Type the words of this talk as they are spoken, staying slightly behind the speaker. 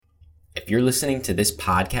If you're listening to this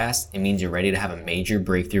podcast, it means you're ready to have a major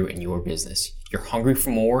breakthrough in your business. You're hungry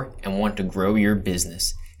for more and want to grow your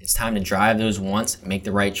business. It's time to drive those wants and make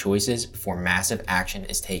the right choices before massive action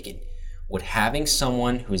is taken. Would having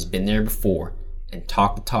someone who has been there before and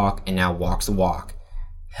talk the talk and now walks the walk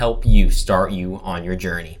help you start you on your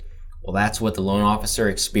journey? Well, that's what the Loan Officer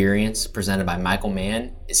Experience presented by Michael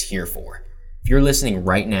Mann is here for. If you're listening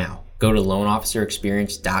right now, go to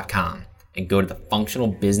loanofficerexperience.com and go to the Functional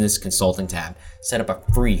Business Consulting tab. Set up a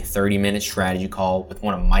free 30-minute strategy call with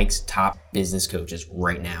one of Mike's top business coaches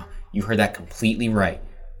right now. You heard that completely right.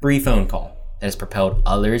 Free phone call that has propelled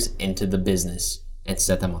others into the business and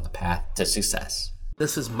set them on the path to success.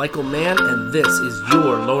 This is Michael Mann, and this is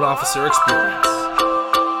your Loan Officer Experience.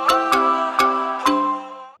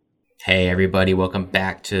 Hey everybody, welcome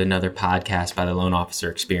back to another podcast by the Loan Officer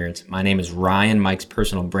Experience. My name is Ryan, Mike's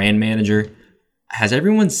personal brand manager. Has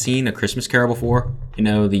everyone seen A Christmas Carol before? You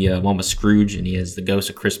know, the one with Scrooge, and he has the ghosts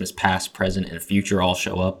of Christmas past, present, and future all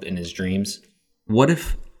show up in his dreams. What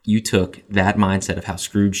if you took that mindset of how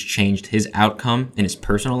Scrooge changed his outcome in his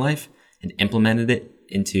personal life and implemented it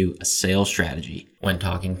into a sales strategy when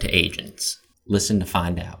talking to agents? Listen to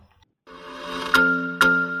find out.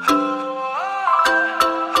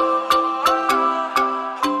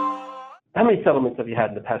 How many settlements have you had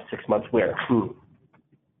in the past 6 months where,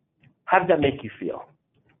 how does that make you feel?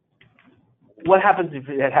 What happens if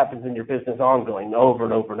it happens in your business ongoing over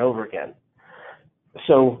and over and over again?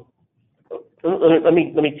 So let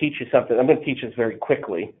me teach you something. I'm going to teach this very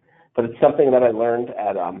quickly, but it's something that I learned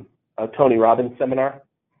at a Tony Robbins seminar,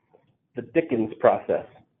 the Dickens process.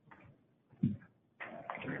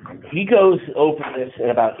 He goes over this in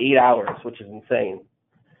about 8 hours, which is insane.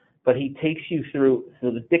 But he takes you through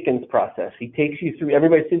the Dickens process. He takes you through,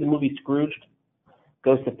 everybody see the movie Scrooged?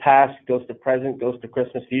 Goes to past, goes to present, goes to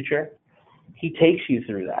Christmas future. He takes you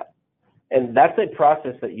through that. And that's a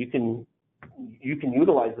process that you can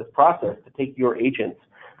utilize this process to take your agents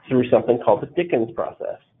through something called the Dickens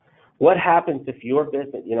process. What happens if your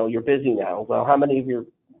business, you're busy now? Well, how many of your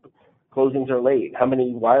closings are late? How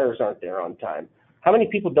many wires aren't there on time? How many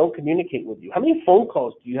people don't communicate with you? How many phone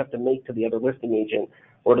calls do you have to make to the other listing agent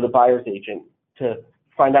or to the buyer's agent to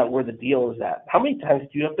find out where the deal is at? How many times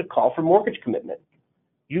do you have to call for mortgage commitment?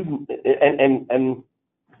 And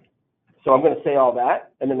so I'm going to say all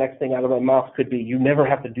that, and the next thing out of my mouth could be, you never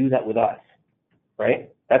have to do that with us, right?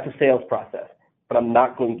 That's a sales process, but I'm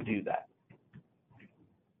not going to do that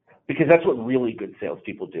because that's what really good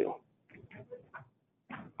salespeople do.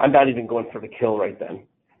 I'm not even going for the kill right then.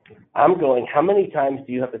 I'm going, how many times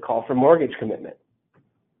do you have to call for mortgage commitment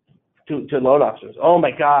to loan officers? Oh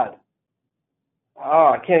my God.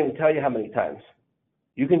 Oh, I can't even tell you how many times.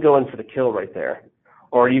 You can go in for the kill right there.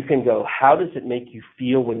 Or you can go, how does it make you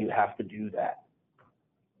feel when you have to do that?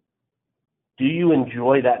 Do you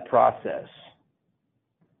enjoy that process?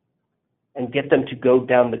 And get them to go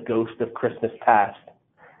down the ghost of Christmas past.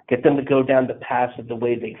 Get them to go down the path of the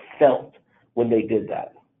way they felt when they did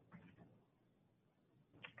that.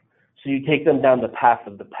 So you take them down the path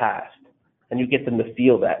of the past, and you get them to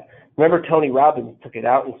feel that. Remember, Tony Robbins took it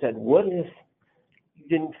out and said, what if you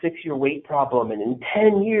didn't fix your weight problem, and in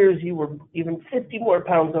 10 years you were even 50 more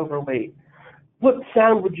pounds overweight? What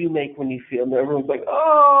sound would you make when you feel? And everyone's like,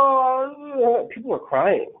 oh, people are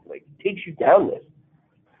crying. Like, it takes you down this.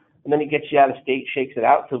 And then he gets you out of state, shakes it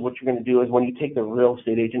out. So what you're going to do is when you take the real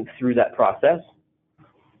estate agent through that process,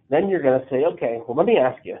 then you're going to say, okay, well, let me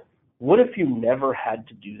ask you, what if you never had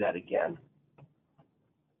to do that again?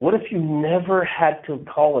 What if you never had to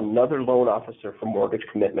call another loan officer for mortgage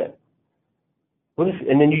commitment? What if,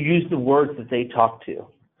 and then you use the words that they talk to.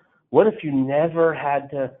 What if you never had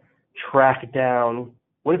to track down?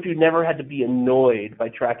 What if you never had to be annoyed by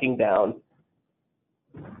tracking down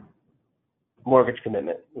mortgage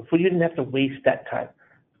commitment? If we didn't have to waste that time?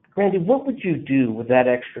 Randy, what would you do with that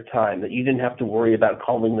extra time that you didn't have to worry about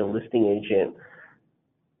calling the listing agent,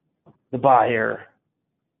 the buyer,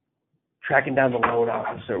 tracking down the loan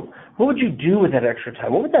officer? What would you do with that extra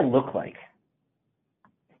time? What would that look like?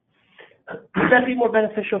 Would that be more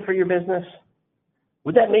beneficial for your business?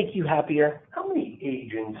 Would that make you happier? How many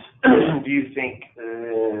agents do you think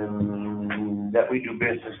that we do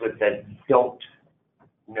business with that don't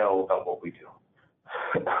know about what we do?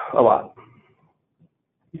 A lot.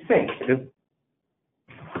 You think?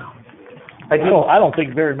 I don't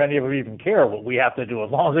think very many of them even care what we have to do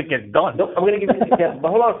as long as it gets done. Nope, I'm going to give you an example.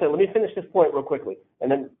 But hold on a second. Let me finish this point real quickly and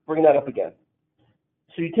then bring that up again.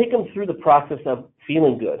 So you take them through the process of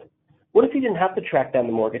feeling good. What if you didn't have to track down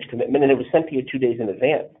the mortgage commitment and it was sent to you 2 days in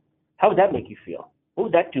advance? How would that make you feel? What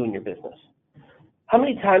would that do in your business? How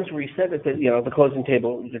many times were you said at the closing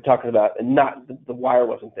table you're talking about and not the wire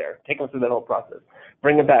wasn't there? Take them through that whole process.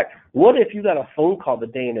 Bring it back. What if you got a phone call the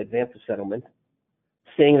day in advance of settlement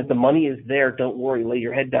saying that the money is there, don't worry, lay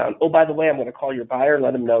your head down. Oh, by the way, I'm going to call your buyer and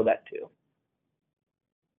let him know that too.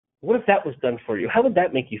 What if that was done for you? How would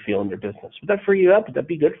that make you feel in your business? Would that free you up? Would that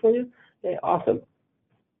be good for you? Yeah, awesome.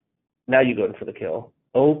 Now you go in for the kill.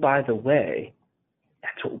 Oh, by the way,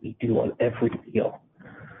 that's what we do on every deal.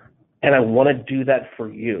 And I want to do that for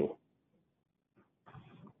you.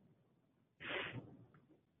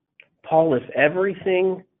 Paul, if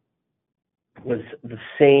everything was the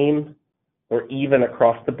same or even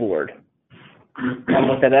across the board, and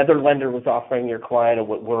what that other lender was offering your client or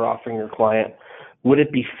what we're offering your client, would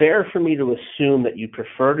it be fair for me to assume that you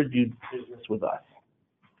prefer to do business with us?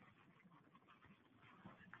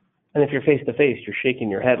 And if you're face-to-face, you're shaking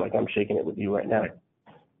your head like I'm shaking it with you right now.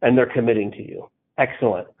 And they're committing to you.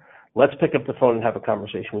 Excellent. Let's pick up the phone and have a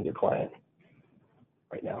conversation with your client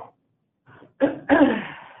right now.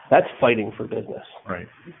 That's fighting for business. Right.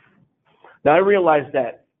 Now, I realize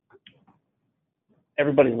that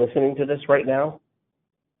everybody listening to this right now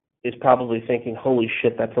is probably thinking, holy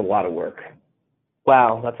shit, that's a lot of work.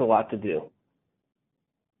 Wow, that's a lot to do.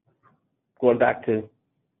 Going back to,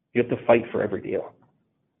 you have to fight for every deal.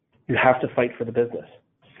 You have to fight for the business.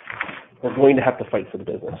 We're going to have to fight for the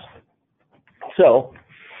business. So,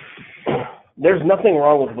 there's nothing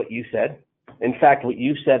wrong with what you said. In fact, what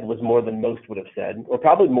you said was more than most would have said, or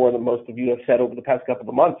probably more than most of you have said over the past couple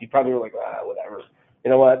of months. You probably were like, whatever.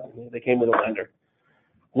 You know what? They came with a lender.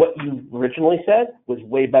 What you originally said was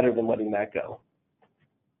way better than letting that go.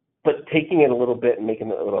 But taking it a little bit and making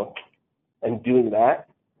it a little, and doing that,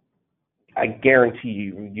 I guarantee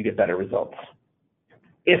you get better results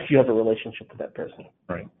if you have a relationship with that person.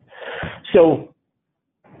 Right. So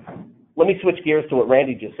let me switch gears to what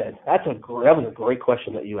Randy just said. That was a great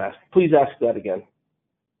question that you asked. Please ask that again.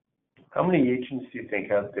 How many agents do you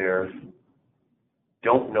think out there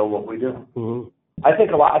don't know what we do? Mm-hmm. I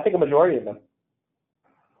think a lot. I think a majority of them.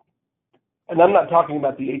 And I'm not talking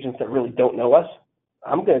about the agents that really don't know us.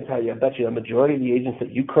 I'm going to tell you, I bet you a majority of the agents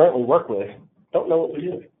that you currently work with don't know what we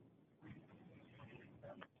do.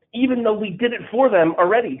 Even though we did it for them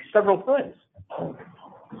already several times.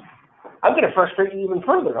 I'm going to frustrate you even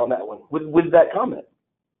further on that one with that comment.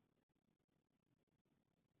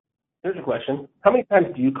 Here's a question. How many times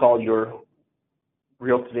do you call your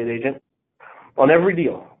real estate agent on every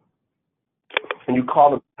deal? And you call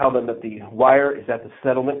them, tell them that the wire is at the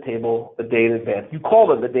settlement table a day in advance. You call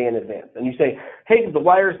them the day in advance. And you say, hey, the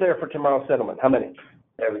wire's there for tomorrow's settlement. How many?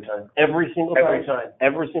 Every time. Every single time? Every time.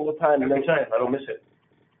 Every single time. Every time. I don't miss it.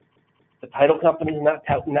 The title company's not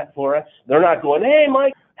touting that for us. They're not going, hey,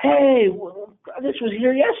 Mike, hey, this was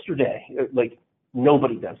here yesterday. Like,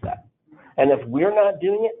 nobody does that. And if we're not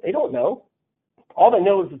doing it, they don't know. All they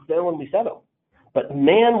know is it's there when we settle. But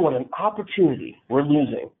man, what an opportunity we're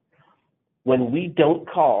losing when we don't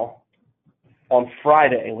call on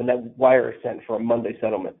Friday when that wire is sent for a Monday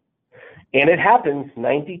settlement. And it happens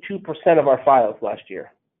 92% of our files last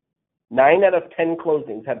year. 9 out of 10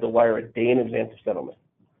 closings had the wire a day in advance of settlement.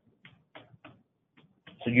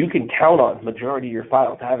 So you can count on majority of your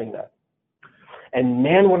files having that. And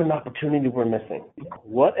man, what an opportunity we're missing.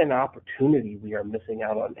 What an opportunity we are missing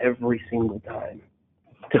out on every single time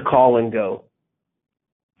to call and go.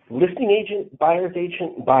 Listing agent, buyer's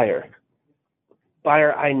agent, buyer.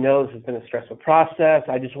 Buyer, I know this has been a stressful process.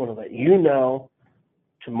 I just want to let you know.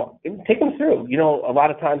 Take them through. You know, a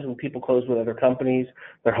lot of times when people close with other companies,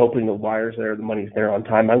 they're hoping the wire's there, the money's there on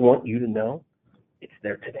time. I want you to know it's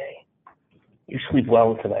there today. You sleep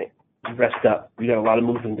well tonight. You rest up. You got a lot of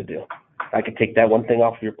moving to do. I could take that one thing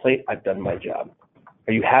off your plate. I've done my job.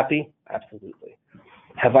 Are you happy? Absolutely.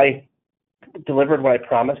 Have I delivered what I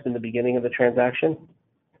promised in the beginning of the transaction?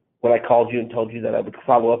 When I called you and told you that I would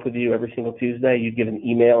follow up with you every single Tuesday, you'd get an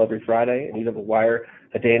email every Friday, and you'd have a wire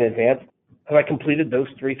a day in advance. Have I completed those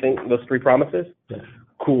three promises? Yes.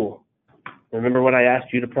 Cool. Remember what I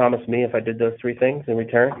asked you to promise me if I did those three things in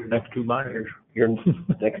return? Your next two buyers. Your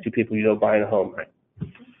next two people you don't buy in a home.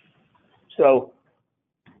 Right. So,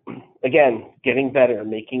 again, getting better,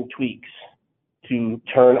 making tweaks to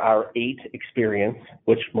turn our 8 experience,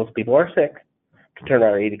 which most people are 6, to turn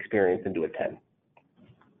our 8 experience into a 10.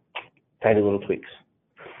 Tiny little tweaks.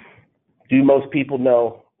 Do most people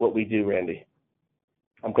know what we do, Randy?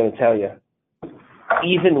 I'm going to tell you.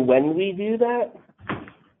 Even when we do that,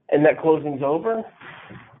 and that closing's over,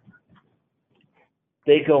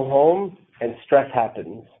 they go home and stress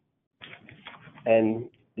happens. And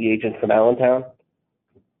the agent from Allentown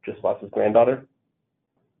just lost his granddaughter.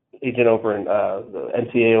 Agent over in the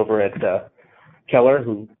NCA over at Keller,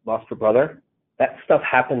 who lost her brother. That stuff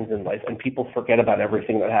happens in life, and people forget about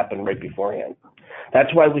everything that happened right beforehand.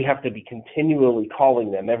 That's why we have to be continually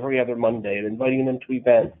calling them every other Monday and inviting them to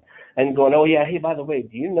events and going, oh, yeah, hey, by the way,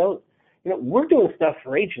 do you know, we're doing stuff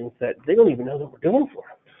for agents that they don't even know that we're doing for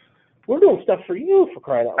them. We're doing stuff for you, for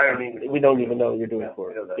crying out loud. We don't even know you're doing it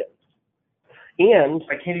for us. Yeah. And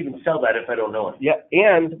I can't even sell that if I don't know it. yeah,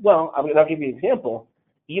 and, well, I'll give you an example.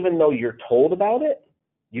 Even though you're told about it,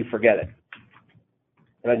 you forget it.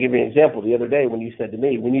 And I'll give you an example. The other day when you said to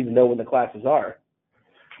me, we need to know when the classes are.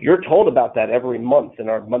 You're told about that every month in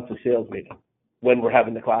our monthly sales meeting when we're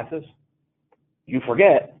having the classes. You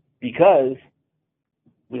forget because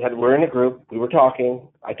we're in a group, we were talking.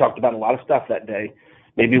 I talked about a lot of stuff that day.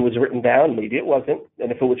 Maybe it was written down, maybe it wasn't.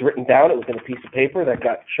 And if it was written down, it was in a piece of paper that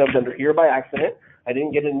got shoved under here by accident. I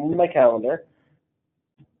didn't get it into my calendar.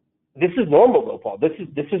 This is normal though, Paul. This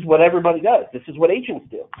is what everybody does. This is what agents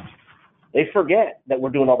do. They forget that we're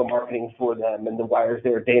doing all the marketing for them and the wires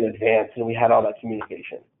there a day in advance and we had all that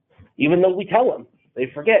communication. Even though we tell them, they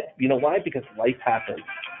forget. You know why? Because life happens.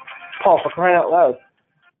 Paul, for crying out loud,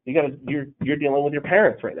 you're dealing with your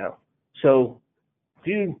parents right now. So,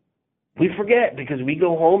 dude, we forget because we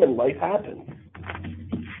go home and life happens.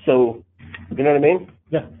 So, you know what I mean?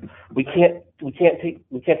 Yeah. We can't take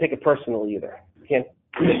it personally either. We can't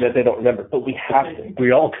that they don't remember, but we have to.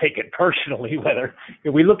 We all take it personally, whether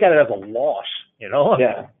we look at it as a loss,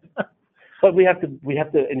 Yeah. But we have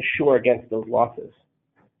to insure against those losses.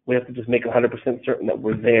 We have to just make 100% certain that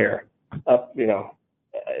we're there,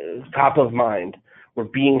 top of mind. We're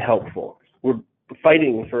being helpful. We're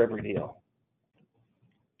fighting for every deal.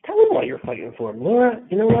 Tell them what you're fighting for. Laura,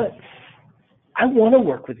 you know what? I want to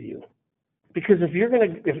work with you. Because if your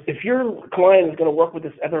client is going to work with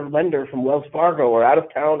this other lender from Wells Fargo or out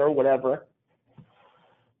of town or whatever,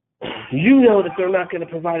 you know that they're not going to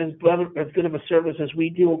provide as good of a service as we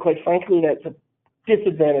do, and quite frankly, that's a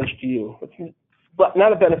disadvantage to you. It's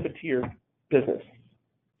not a benefit to your business.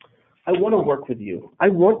 I want to work with you. I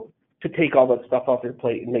want to take all that stuff off your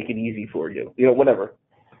plate and make it easy for you. Whatever.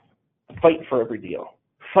 Fight for every deal.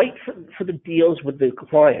 Fight for the deals with the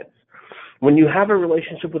clients. When you have a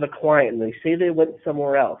relationship with a client and they say they went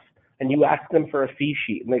somewhere else and you ask them for a fee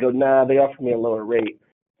sheet and they go, nah, they offered me a lower rate,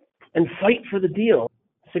 and fight for the deal.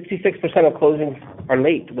 66% of closings are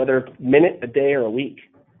late, whether it's a minute, a day, or a week.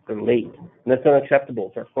 They're late. And that's unacceptable.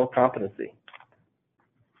 It's our core competency.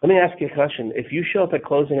 Let me ask you a question. If you show up at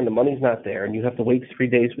closing and the money's not there and you have to wait 3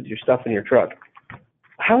 days with your stuff in your truck,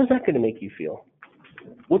 how is that going to make you feel?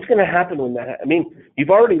 What's going to happen when that you've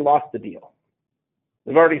already lost the deal.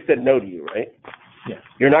 They've already said no to you, right? Yeah.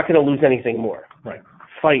 You're not going to lose anything more. Right.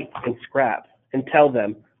 Fight and scrap and tell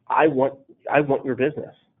them, I want your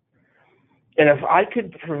business. And if I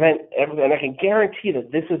could prevent everything, and I can guarantee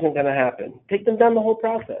that this isn't going to happen, take them down the whole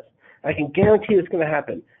process. I can guarantee it's going to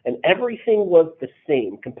happen. And everything was the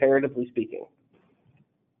same, comparatively speaking.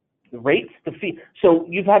 The rates, the fee. So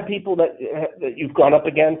you've had people that you've gone up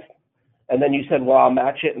against, and then you said, well, I'll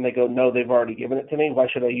match it. And they go, no, they've already given it to me. Why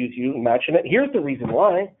should I use you in matching it? Here's the reason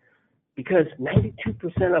why. Because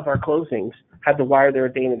 92% of our closings had to wire there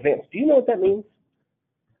a day in advance. Do you know what that means?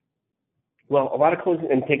 Well, a lot of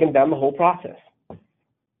closings, and take them down the whole process.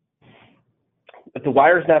 If the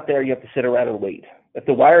wire's not there, you have to sit around and wait. If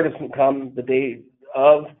the wire doesn't come the day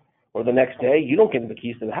of or the next day, you don't give them the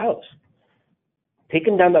keys to the house. Take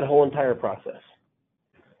them down that whole entire process.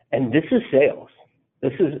 And this is sales.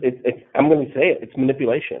 This is, I'm going to say it, it's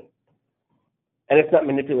manipulation. And it's not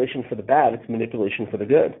manipulation for the bad, it's manipulation for the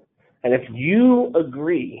good. And if you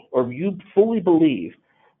agree or you fully believe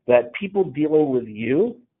that people dealing with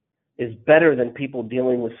you is better than people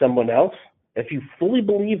dealing with someone else, if you fully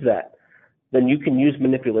believe that, then you can use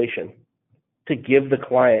manipulation to give the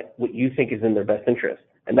client what you think is in their best interest.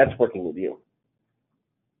 And that's working with you.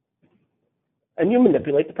 And you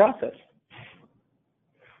manipulate the process.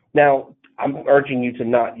 Now, I'm urging you to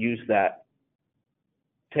not use that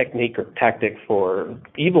technique or tactic for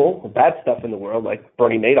evil, or bad stuff in the world, like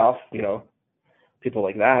Bernie Madoff, people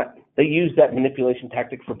like that. They use that manipulation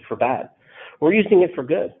tactic for bad. We're using it for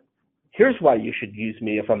good. Here's why you should use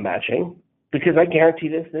me if I'm matching, because I guarantee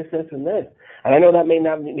this, and this. And I know that may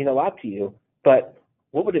not mean a lot to you, but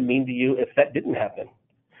what would it mean to you if that didn't happen?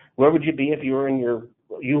 Where would you be if you were in your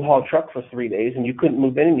U-Haul truck for 3 days and you couldn't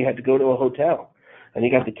move in and you had to go to a hotel? And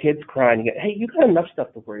you got the kids crying. Hey, you got enough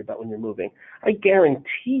stuff to worry about when you're moving. I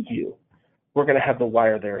guarantee you we're going to have the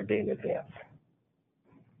wire there a day in advance.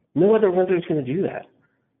 No other lender is going to do that.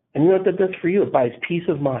 And you know what that does for you? It buys peace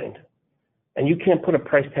of mind. And you can't put a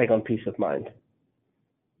price tag on peace of mind.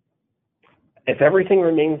 If everything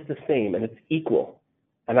remains the same and it's equal,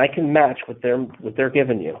 and I can match what they're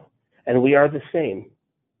giving you, and we are the same,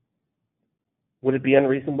 would it be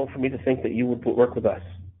unreasonable for me to think that you would work with us?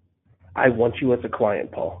 I want you as a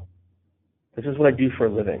client, Paul. This is what I do for a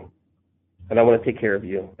living, and I want to take care of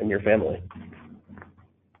you and your family.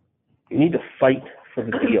 You need to fight for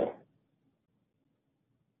the deal.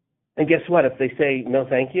 And guess what? If they say, no,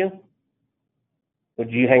 thank you, would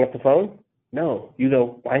you hang up the phone? No. You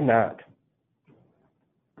go, why not?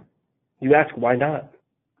 You ask, why not?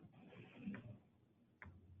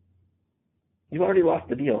 You already lost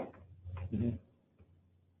the deal. You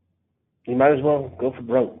might as well go for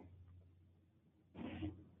broke.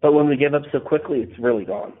 But when we give up so quickly, it's really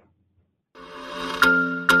gone.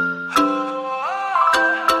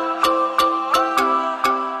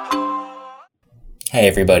 Hey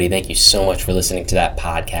everybody, thank you so much for listening to that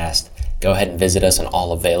podcast. Go ahead and visit us on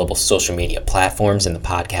all available social media platforms in the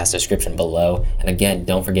podcast description below. And again,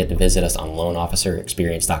 don't forget to visit us on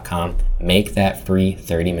loanofficerexperience.com. Make that free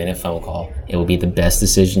 30-minute phone call. It will be the best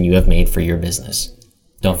decision you have made for your business.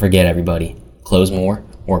 Don't forget everybody, close more,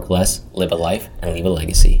 work less, live a life, and leave a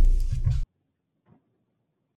legacy.